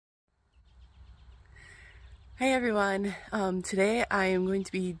Hey everyone, today I am going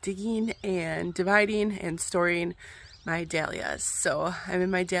to be digging and dividing and storing my dahlias. So I'm in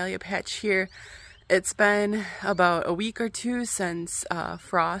my dahlia patch here. It's been about a week or two since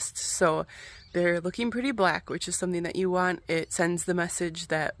frost, so they're looking pretty black, which is something that you want. It sends the message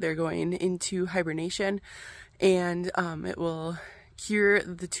that they're going into hibernation, and it will cure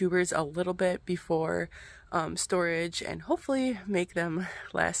the tubers a little bit before storage and hopefully make them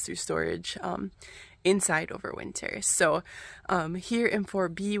last through storage inside over winter. So here in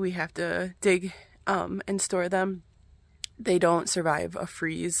 4B we have to dig and store them. They don't survive a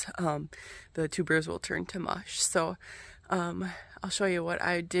freeze. The tubers will turn to mush. So I'll show you what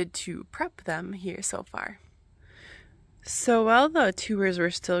I did to prep them here so far. So while the tubers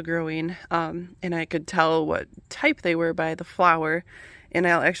were still growing, and I could tell what type they were by the flower, and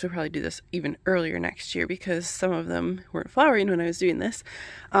I'll actually probably do this even earlier next year because some of them weren't flowering when I was doing this,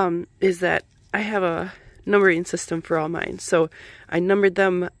 is that I have a numbering system for all mine. So I numbered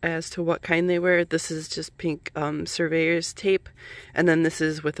them as to what kind they were. This is just pink surveyor's tape, and then this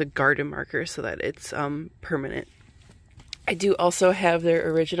is with a garden marker so that it's permanent. I do also have their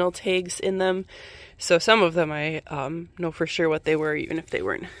original tags in them, so some of them I know for sure what they were even if they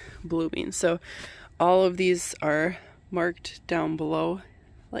weren't blooming. So all of these are marked down below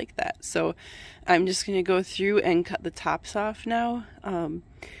like that. So I'm just going to go through and cut the tops off now.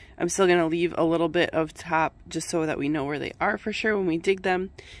 I'm still going to leave a little bit of top just so that we know where they are for sure when we dig them,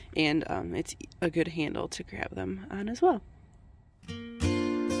 and it's a good handle to grab them on as well.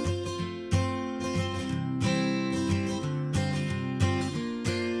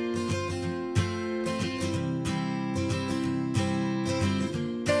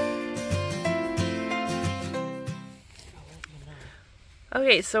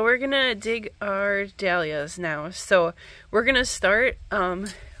 Okay, so we're gonna dig our dahlias now. So we're gonna start,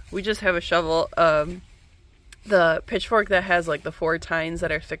 we just have a shovel. The pitchfork that has like the 4 tines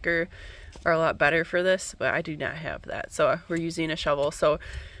that are thicker are a lot better for this, but I do not have that. So we're using a shovel. So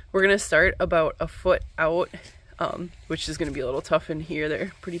we're gonna start about a foot out, which is gonna be a little tough in here.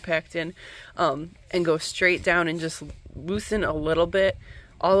 They're pretty packed in, and go straight down and just loosen a little bit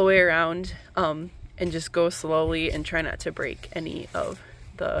all the way around, and just go slowly and try not to break any of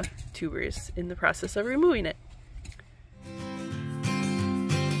the tubers in the process of removing it.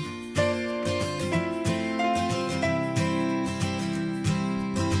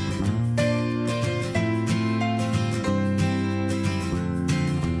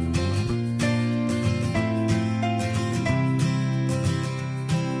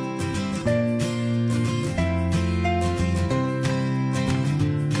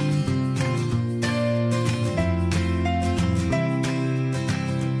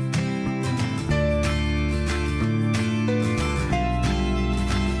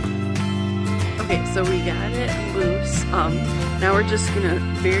 Okay, so we got it loose. Now we're just gonna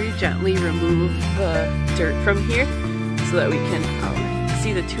very gently remove the dirt from here so that we can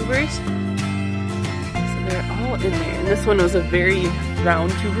see the tubers. So they're all in there. And this one was a very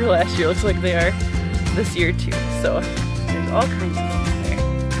round tuber last year. Looks like they are this year too. So there's all kinds of them in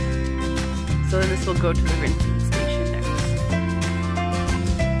there. So then this will go to the rinsing station next.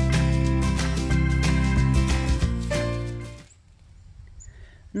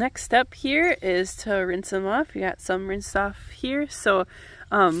 Next step here is to rinse them off. We got some rinsed off here, so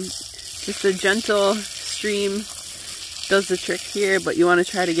just a gentle stream does the trick here, but you want to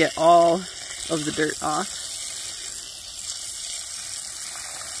try to get all of the dirt off.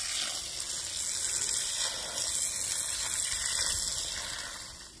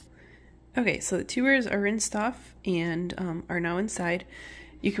 Okay, so the tubers are rinsed off and are now inside.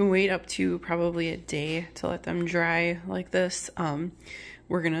 You can wait up to probably a day to let them dry like this.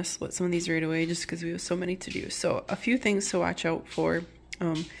 We're gonna split some of these right away just because we have so many to do. So a few things to watch out for.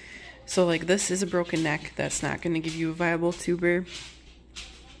 So like this is a broken neck. That's not gonna give you a viable tuber.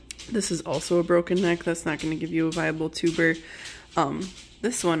 This is also a broken neck. That's not gonna give you a viable tuber.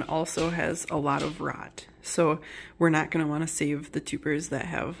 This one also has a lot of rot. So we're not gonna wanna save the tubers that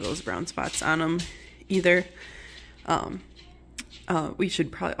have those brown spots on them either. We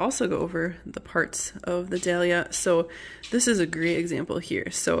should probably also go over the parts of the dahlia. So this is a great example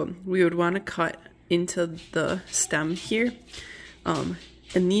here. So we would want to cut into the stem here. And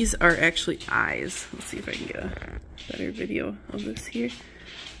these are actually eyes. Let's see if I can get a better video of this here.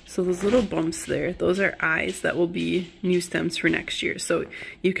 So those little bumps there, those are eyes that will be new stems for next year. So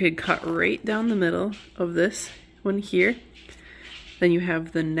you could cut right down the middle of this one here. Then you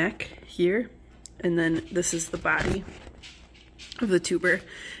have the neck here. And then this is the body of the tuber,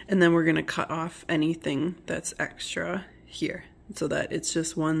 and then we're going to cut off anything that's extra here so that it's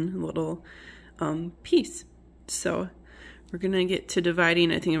just one little piece. So we're gonna get to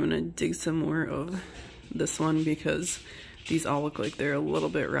dividing. I think I'm gonna dig some more of this one because these all look like they're a little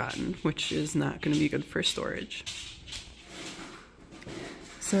bit rotten, which is not gonna be good for storage.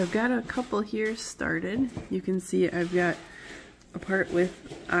 So I've got a couple here started. You can see I've got a part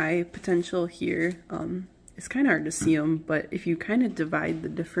with eye potential here. It's kind of hard to see them, but if you kind of divide the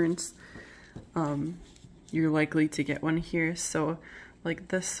difference, you're likely to get one here. So like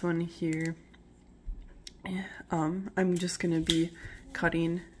this one here, I'm just going to be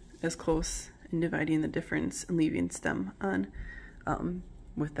cutting as close and dividing the difference and leaving stem on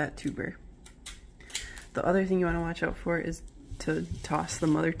with that tuber. The other thing you want to watch out for is to toss the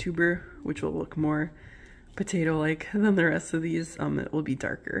mother tuber, which will look more potato-like than the rest of these. It will be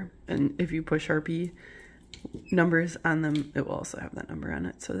darker, and if you put Sharpie numbers on them, it will also have that number on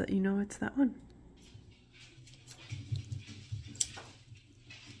it so that you know it's that one.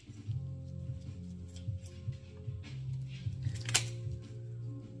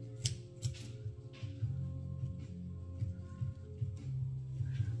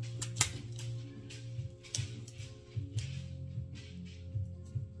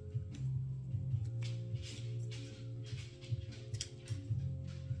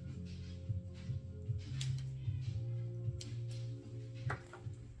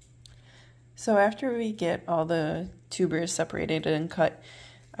 So after we get all the tubers separated and cut,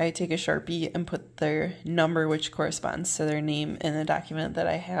 I take a Sharpie and put their number, which corresponds to their name, in the document that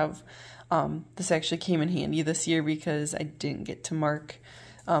I have. This actually came in handy this year because I didn't get to mark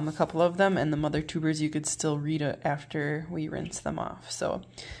a couple of them, and the mother tubers you could still read it after we rinse them off. So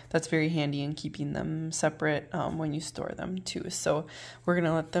that's very handy in keeping them separate when you store them too. So we're going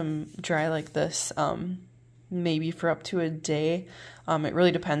to let them dry like this maybe for up to a day. It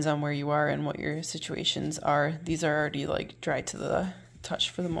really depends on where you are and what your situations are. These are already like dry to the touch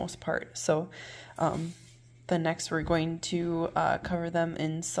for the most part. So then next we're going to cover them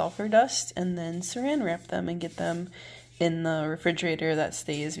in sulfur dust and then saran wrap them and get them in the refrigerator that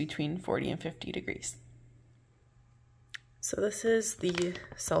stays between 40 and 50 degrees. So this is the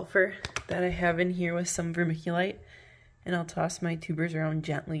sulfur that I have in here with some vermiculite, and I'll toss my tubers around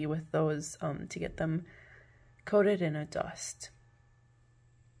gently with those to get them coated in a dust.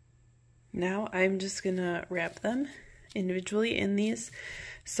 Now I'm just gonna wrap them individually in these.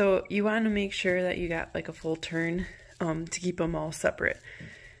 So you want to make sure that you got like a full turn to keep them all separate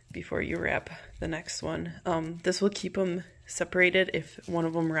before you wrap the next one. This will keep them separated. If one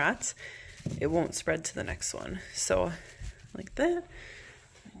of them rots, it won't spread to the next one. So like that.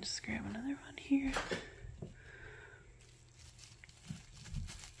 Just grab another one here.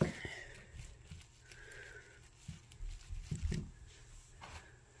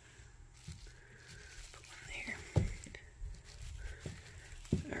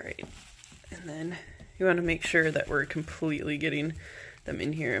 Alright, and then you want to make sure that we're completely getting them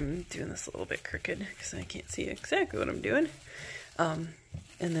in here. I'm doing this a little bit crooked because I can't see exactly what I'm doing. And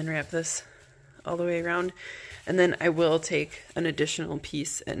then wrap this all the way around. And then I will take an additional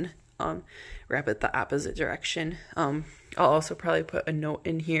piece and wrap it the opposite direction. I'll also probably put a note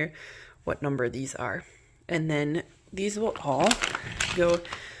in here what number these are. And then these will all go,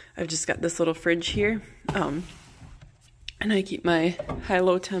 I've just got this little fridge here. And I keep my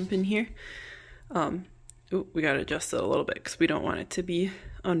high-low temp in here. Ooh, we gotta adjust it a little bit because we don't want it to be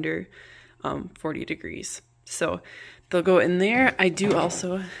under 40 degrees. So they'll go in there. I do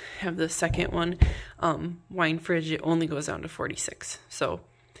also have the second one, wine fridge. It only goes down to 46. So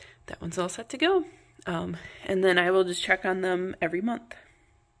that one's all set to go. And then I will just check on them every month.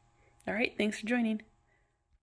 All right, thanks for joining.